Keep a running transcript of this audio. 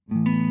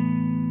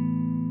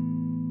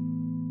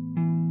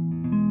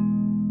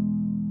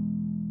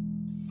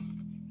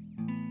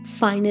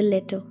Final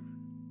letter.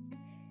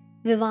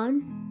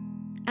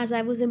 Vivan, as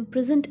I was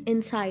imprisoned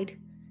inside,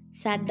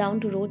 sat down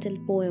to write a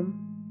poem.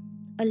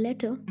 A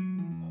letter,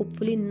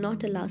 hopefully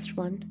not a last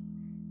one.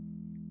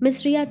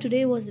 Miss Ria,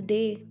 today was the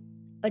day,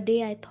 a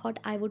day I thought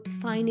I would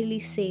finally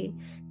say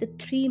the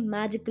three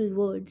magical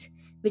words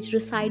which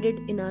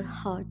resided in our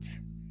hearts.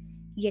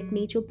 Yet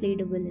nature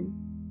played a villain.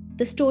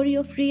 The story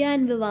of Ria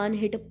and Vivan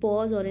hit a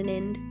pause or an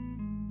end.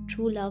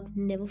 True love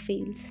never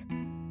fails.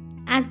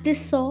 As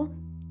this saw,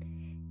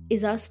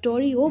 is our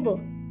story over?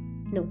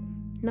 No,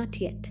 not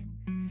yet.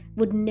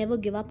 Would never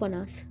give up on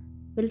us.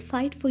 Will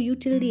fight for you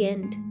till the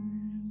end.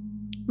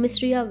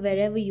 Miss Ria,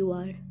 wherever you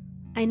are,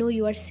 I know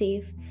you are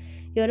safe.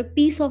 You are a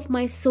piece of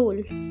my soul.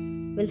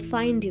 Will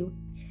find you.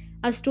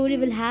 Our story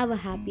will have a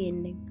happy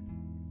ending.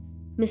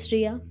 Miss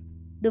Ria,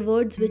 the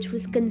words which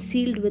was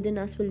concealed within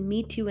us will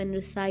meet you and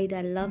recite,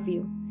 I love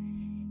you.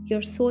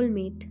 Your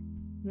soulmate,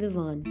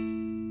 Vivan.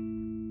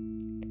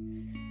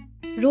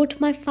 Wrote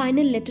my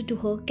final letter to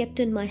her,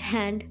 kept in my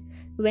hand,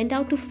 went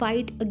out to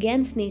fight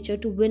against nature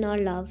to win our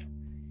love.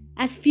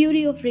 As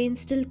fury of rain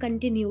still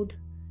continued,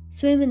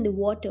 swim in the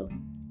water,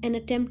 an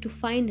attempt to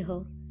find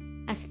her.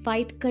 As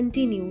fight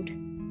continued,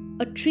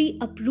 a tree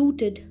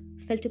uprooted,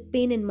 felt a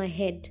pain in my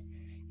head,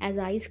 as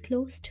eyes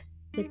closed,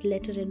 with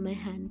letter in my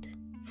hand.